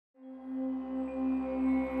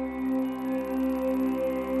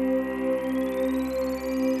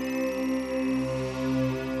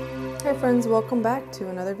friends, welcome back to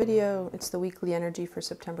another video. It's the weekly energy for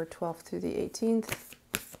September 12th through the 18th.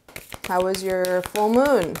 How was your full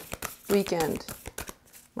moon weekend?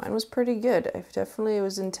 Mine was pretty good. It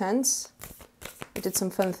was intense. I did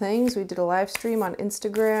some fun things. We did a live stream on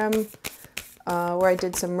Instagram where I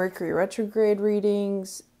did some Mercury retrograde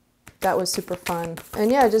readings. That was super fun.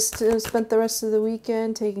 And yeah, just spent the rest of the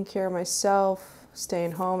weekend taking care of myself,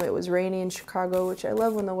 staying home. It was rainy in Chicago, which I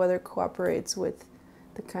love when the weather cooperates with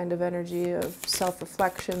the kind of energy of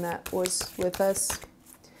self-reflection that was with us.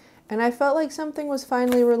 And I felt like something was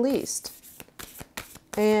finally released.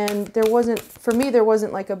 And for me, there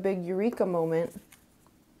wasn't like a big eureka moment,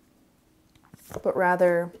 but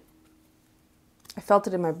rather I felt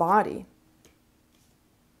it in my body.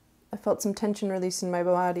 I felt some tension release in my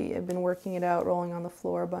body. I've been working it out, rolling on the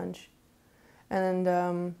floor a bunch.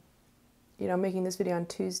 And, making this video on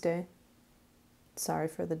Tuesday. Sorry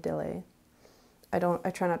for the delay. I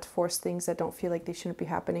try not to force things that don't feel like they shouldn't be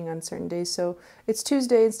happening on certain days. So it's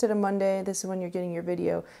Tuesday instead of Monday. This is when you're getting your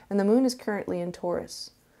video. And the moon is currently in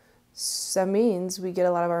Taurus. So that means we get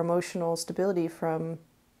a lot of our emotional stability from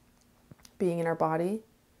being in our body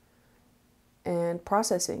and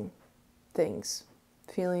processing things,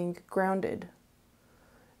 feeling grounded.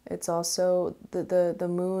 It's also the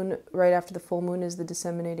moon, right after the full moon is the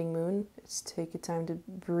disseminating moon. It's take your time to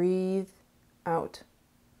breathe out.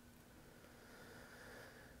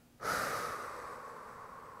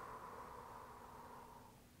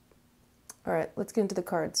 All right, let's get into the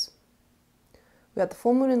cards. We got the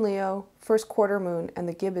full moon in Leo, first quarter moon, and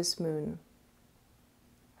the gibbous moon.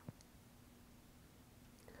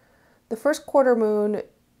 The first quarter moon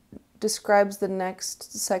describes the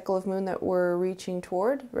next cycle of moon that we're reaching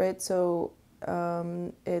toward, right? So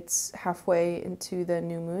it's halfway into the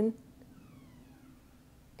new moon.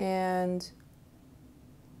 And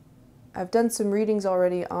I've done some readings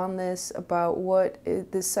already on this about what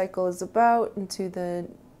this cycle is about into the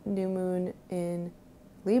new moon in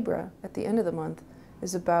Libra at the end of the month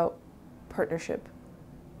is about partnership.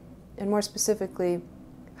 And more specifically,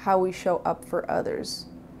 how we show up for others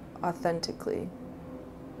authentically.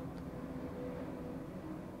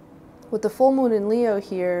 With the full moon in Leo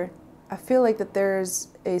here, I feel like that there's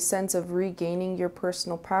a sense of regaining your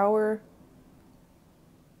personal power.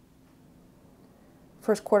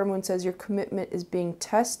 First quarter moon says your commitment is being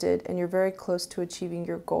tested and you're very close to achieving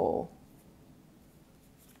your goal.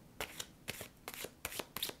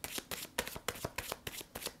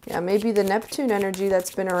 Yeah, maybe the Neptune energy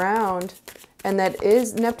that's been around, and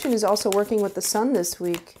Neptune is also working with the sun this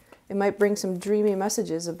week. It might bring some dreamy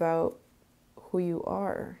messages about who you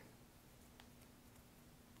are.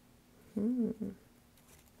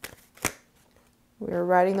 We're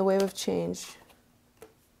riding the wave of change.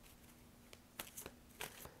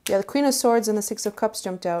 Yeah, the Queen of Swords and the Six of Cups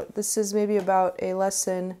jumped out. This is maybe about a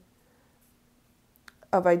lesson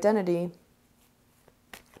of identity.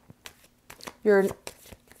 You're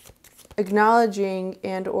acknowledging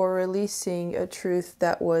and or releasing a truth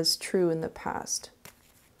that was true in the past.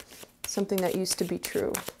 Something that used to be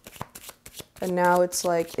true. And now it's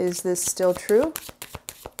like, is this still true?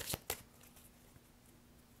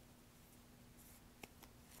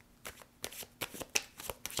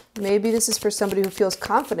 Maybe this is for somebody who feels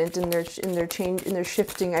confident in their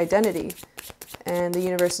shifting identity. And the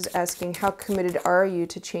universe is asking, how committed are you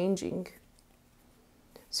to changing?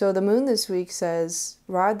 So the moon this week says,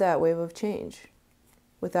 ride that wave of change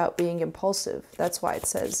without being impulsive. That's why it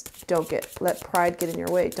says, let pride get in your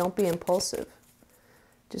way. Don't be impulsive.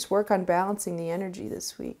 Just work on balancing the energy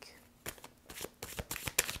this week.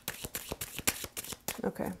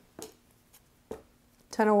 Okay.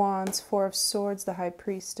 Ten of Wands, Four of Swords, the High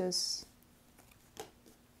Priestess.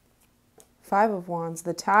 Five of Wands,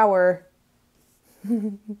 the Tower.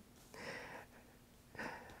 Nine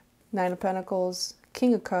of Pentacles,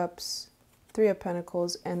 King of Cups, Three of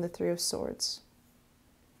Pentacles, and the Three of Swords.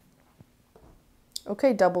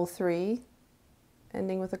 Okay, double three.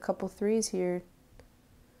 Ending with a couple threes here.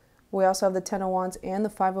 We also have the Ten of Wands and the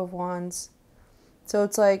Five of Wands. So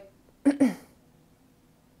it's like...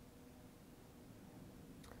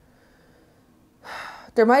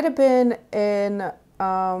 There might have been an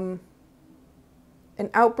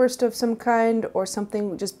outburst of some kind, or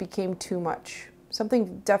something just became too much.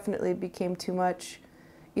 Something definitely became too much.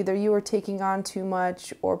 Either you were taking on too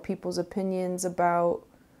much, or people's opinions about,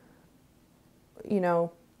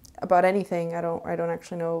 about anything. I don't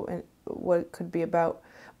actually know what it could be about.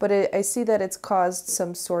 But I see that it's caused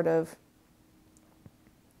some sort of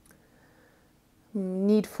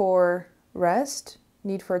need for rest.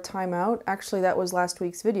 Need for a timeout. Actually, that was last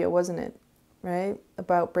week's video, wasn't it? Right?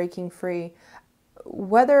 About breaking free.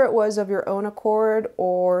 whether it was of your own accord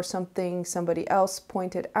or something somebody else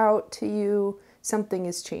pointed out to you, something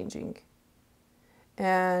is changing.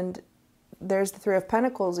 And there's the Three of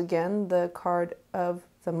Pentacles again, the card of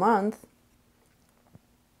the month,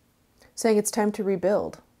 saying it's time to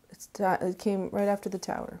rebuild. It came right after the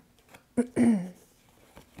Tower. If you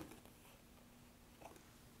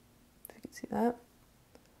can see that.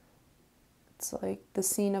 It's like the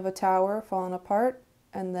scene of a tower falling apart,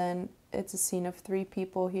 and then it's a scene of three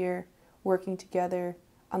people here working together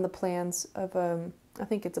on the plans of, I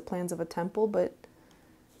think it's the plans of a temple, but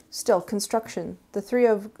still, construction. The Three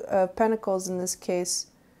of Pentacles in this case,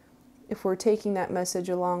 if we're taking that message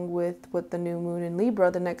along with what the new moon in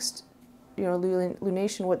Libra, the next,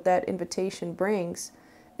 lunation, what that invitation brings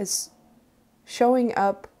is showing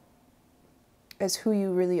up as who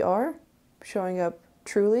you really are, showing up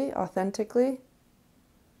truly, authentically,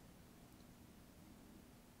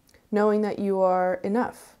 knowing that you are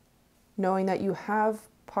enough, knowing that you have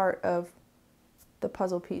part of the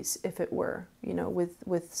puzzle piece, if it were,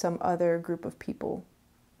 with some other group of people.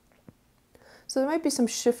 So there might be some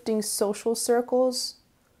shifting social circles.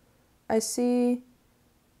 I see.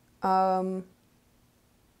 I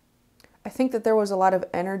think that there was a lot of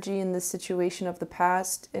energy in this situation of the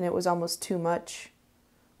past, and it was almost too much,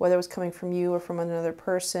 whether it was coming from you or from another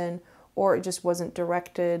person, or it just wasn't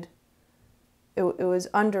directed. It was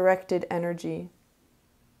undirected energy.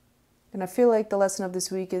 And I feel like the lesson of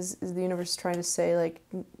this week is the universe trying to say, like,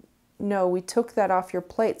 no, we took that off your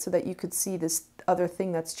plate so that you could see this other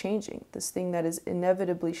thing that's changing, this thing that is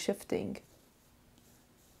inevitably shifting.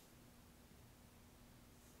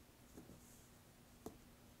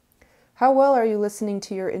 How well are you listening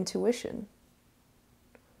to your intuition?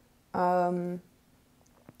 Because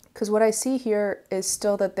what I see here is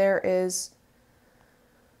still that there is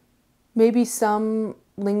maybe some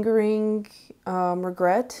lingering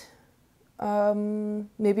regret,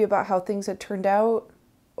 maybe about how things had turned out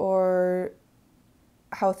or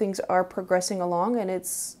how things are progressing along. And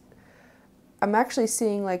I'm actually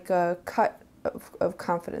seeing like a cut of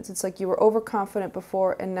confidence. It's like you were overconfident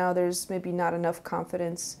before, and now there's maybe not enough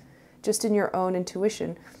confidence just in your own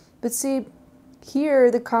intuition. But see, here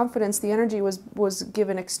the confidence, the energy was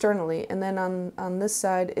given externally, and then on this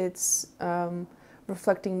side it's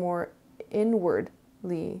reflecting more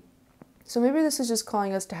inwardly. So maybe this is just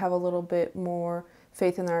calling us to have a little bit more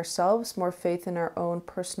faith in ourselves, more faith in our own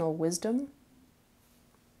personal wisdom.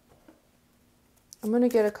 I'm going to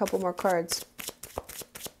get a couple more cards.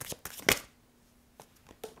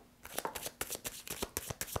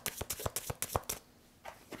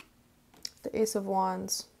 The Ace of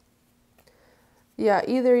Wands. Yeah,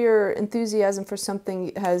 either your enthusiasm for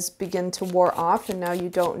something has begun to wear off, and now you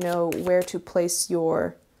don't know where to place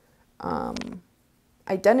your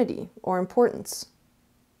identity or importance.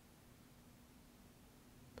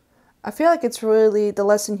 I feel like it's really, the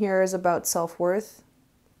lesson here is about self-worth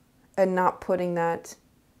and not putting that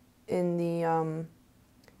in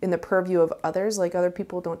the purview of others. Like, other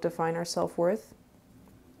people don't define our self-worth.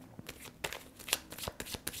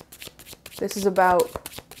 This is about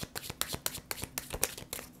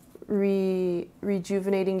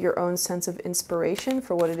rejuvenating your own sense of inspiration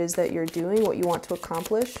for what it is that you're doing, what you want to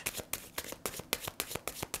accomplish.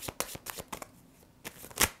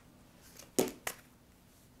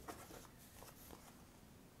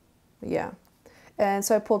 Yeah. And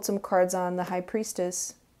so I pulled some cards on the High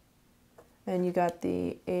Priestess, and you got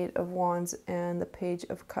the Eight of Wands and the Page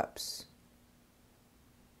of Cups.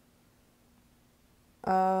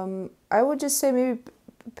 I would just say maybe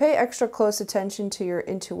pay extra close attention to your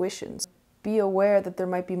intuitions. Be aware that there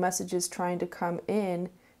might be messages trying to come in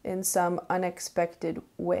some unexpected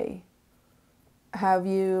way. Have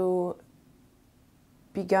you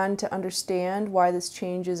begun to understand why this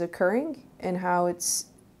change is occurring and how it's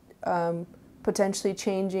potentially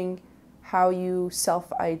changing how you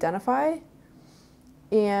self-identify?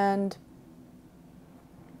 And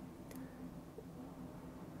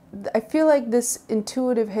I feel like this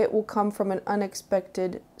intuitive hit will come from an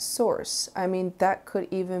unexpected source. I mean, that could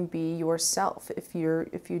even be yourself if you're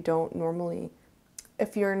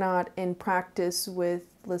not in practice with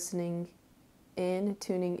listening in,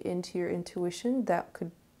 tuning into your intuition. That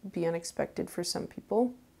could be unexpected for some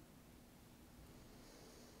people.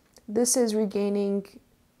 This is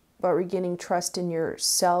about regaining trust in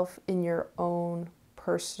yourself, in your own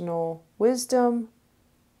personal wisdom,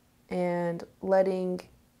 and letting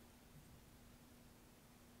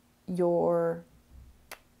your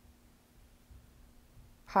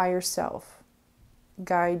higher self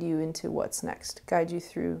guide you into what's next, guide you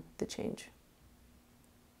through the change.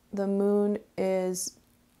 The moon is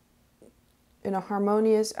in a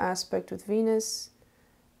harmonious aspect with Venus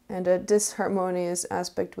and a disharmonious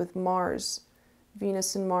aspect with Mars.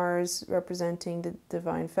 Venus and Mars representing the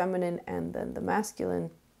divine feminine and then the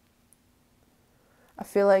masculine. I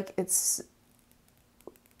feel like it's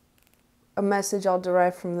a message I'll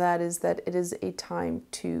derive from that is that it is a time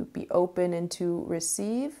to be open and to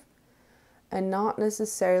receive and not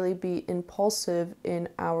necessarily be impulsive in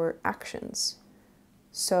our actions.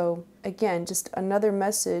 So again, just another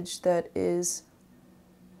message that is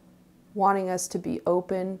wanting us to be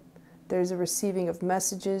open. There's a receiving of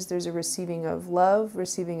messages, there's a receiving of love,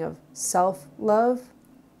 receiving of self-love,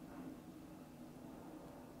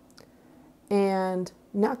 and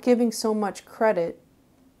not giving so much credit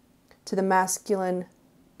to the masculine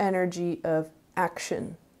energy of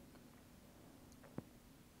action.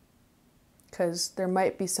 Because there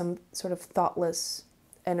might be some sort of thoughtless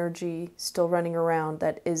energy still running around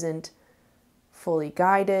that isn't fully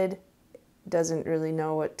guided, doesn't really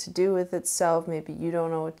know what to do with itself. Maybe you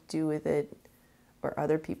don't know what to do with it, or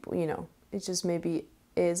other people, you know. It just maybe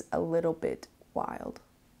is a little bit wild.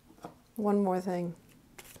 One more thing.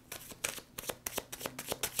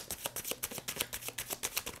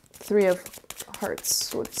 Three of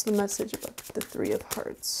Hearts. What's the message about the Three of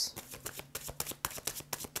Hearts?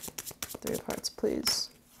 Three of Hearts, please.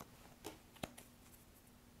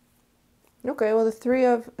 Okay, well, Three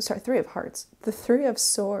of Hearts. The Three of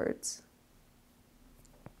Swords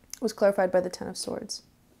was clarified by the Ten of Swords.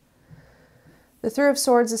 The Three of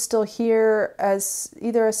Swords is still here as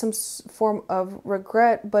either as some form of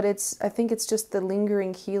regret, but I think it's just the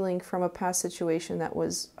lingering healing from a past situation that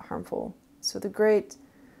was harmful. So the great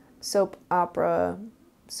soap opera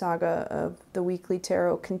saga of the weekly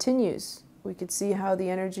tarot continues. We could see how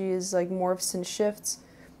the energy is like morphs and shifts.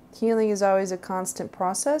 Healing is always a constant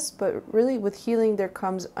process, but really with healing there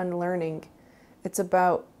comes unlearning. It's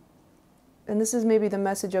about, and this is maybe the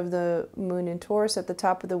message of the moon in Taurus at the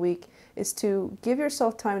top of the week, is to give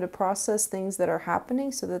yourself time to process things that are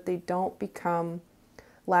happening so that they don't become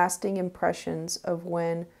lasting impressions of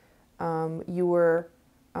when you were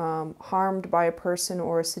harmed by a person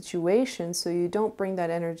or a situation, so you don't bring that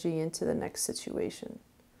energy into the next situation.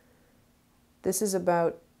 This is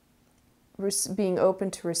about being open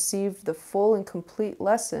to receive the full and complete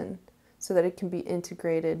lesson so that it can be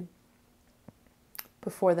integrated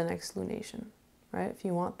before the next lunation, right? If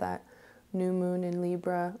you want that new moon in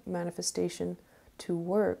Libra manifestation to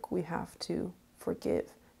work, we have to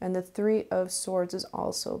forgive. And the Three of Swords is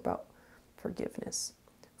also about forgiveness,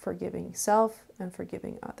 forgiving self and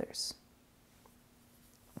forgiving others.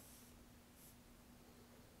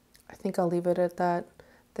 I think I'll leave it at that.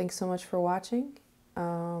 Thanks so much for watching.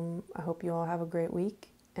 I hope you all have a great week,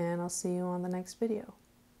 and I'll see you on the next video.